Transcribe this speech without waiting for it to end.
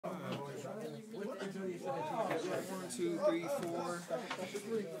1, 2, 3, 4,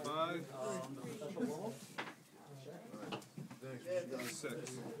 5,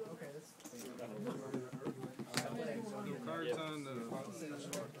 6. No cards on the bonus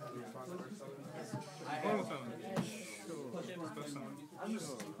phone. Special summon.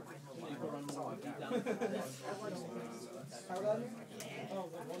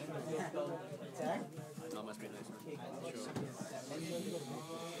 That must be nice.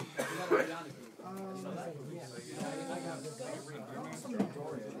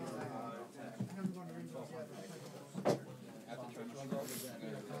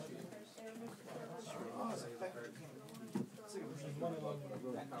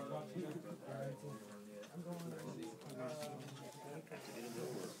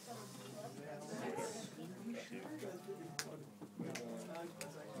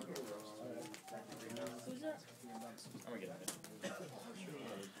 I'm gonna get it.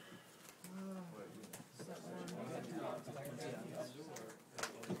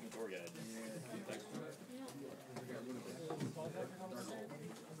 Tour guide.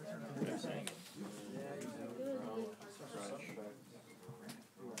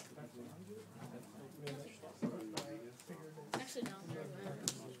 Actually, no.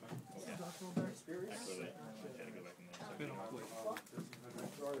 Actually, I gotta go back in there.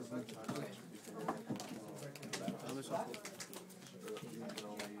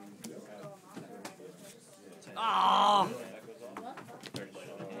 Ah!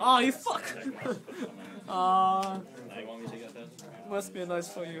 Oh, you fuck! Ah, must be nice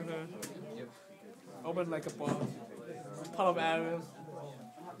for you, huh? Open like a ball. Pot of arrows.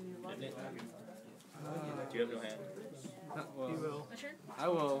 Do you have no hand? He will. My turn? I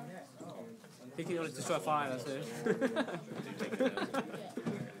will. He can only destroy fire, that's it. Go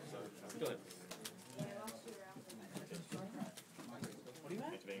ahead.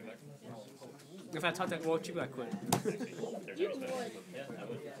 Activating back. If I touch that wall chip, I quit. You would. Yeah, I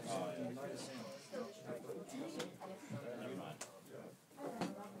would. Never mind.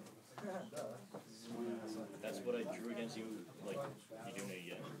 That's what I drew against you, like, you do me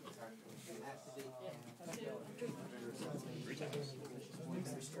again. 3 times.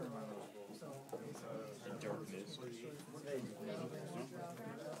 The dark mist.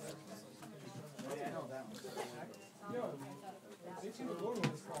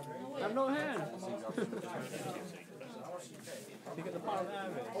 I have no hand. You get the pot of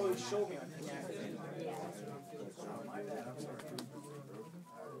arrows. Oh, you showed me.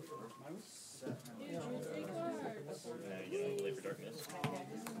 You drew 3 cards. You know, play for dark mist.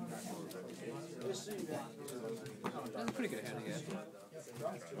 That's a pretty good hand, I guess.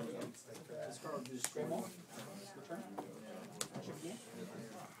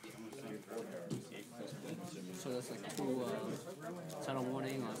 So that's like 2 subtle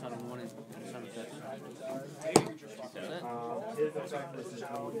warning or subtle warning, subtle death. That's it? That's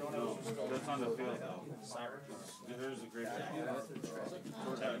on the field. There's a great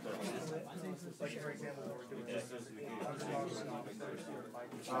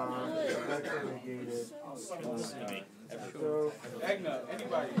Agna,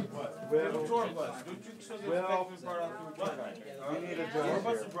 anybody, what? Will, tour bus. Will, we need a tour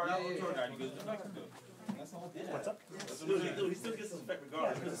bus is brought out with tour guide. He goes, what's up? He still gets his effect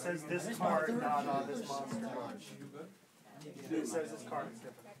regardless. Because it says this card, not this monster. It says this card is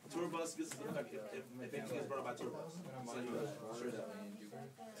different. Tour bus gets his effect if anything gets brought out by tour bus.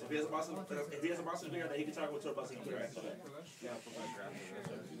 So if he has a monster bigger that he can target with tour bus, he can put it right. Yeah,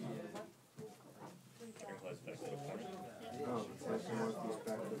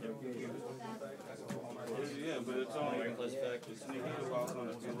 yeah, but it's only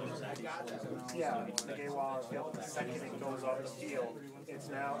yeah, the gay wall is built the second it goes off the field. It's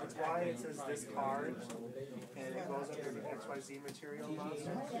why it says this card and it goes under the XYZ material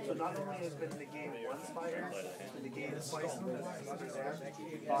monster. So not only has been the game once fired, the game twice under there,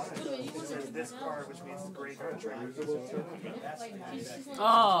 but it says this card, which means the great card triggers.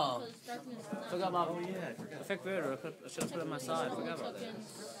 Oh! Forgot about effect Vader. I should have put it on my side. Forgot about that.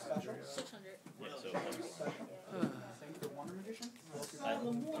 600.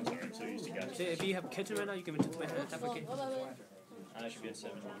 I'm sorry, so you used to get. See, if you have kitchen right now, you can attack with kitchen. I should be at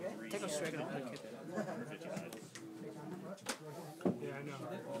 73. Take a straight and put a kitchen. Or 55. Yeah, I know.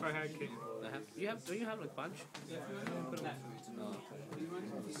 If I had King. Do you have like bunch? No.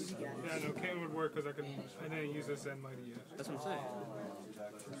 Yeah, no, King would work because I didn't use this Zen Mighty yet. That's what I'm saying.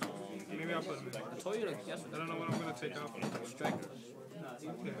 Maybe I'll put him in. I told you like yesterday. I don't know what I'm going to take off. Striker.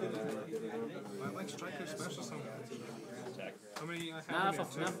 Yeah. I like Striker special sometimes. Attack. How many I have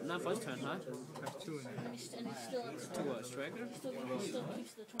Not, in there? not first turn, huh? I have 2 in there. And he's still To what, striker? still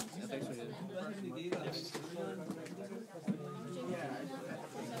keeps the 26. I think so, yeah.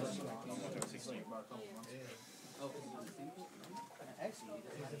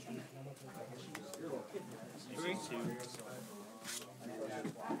 Three?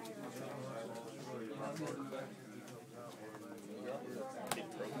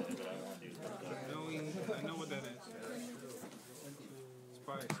 I know what that is. It's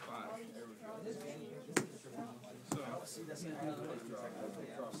probably a spot. So,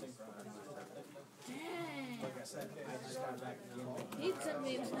 Dang. He sent me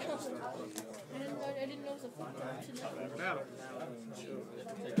his now. I didn't know it was a fun option. battle.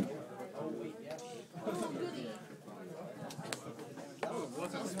 Oh, goody. Oh, it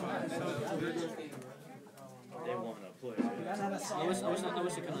wasn't a spot. So, They want to play. I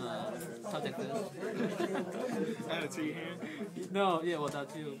wish you can contact this. add it to your hand. No, yeah, well, that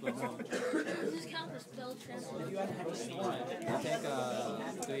too, but no. Does this count for spell transfer? I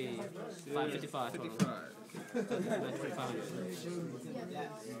take 555 total. 500.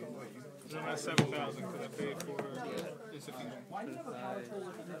 And I'm at 7,000 because I paid for institution.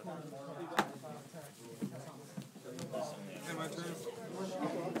 And my turn.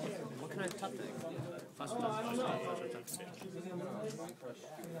 What can I top deck? Fast attack.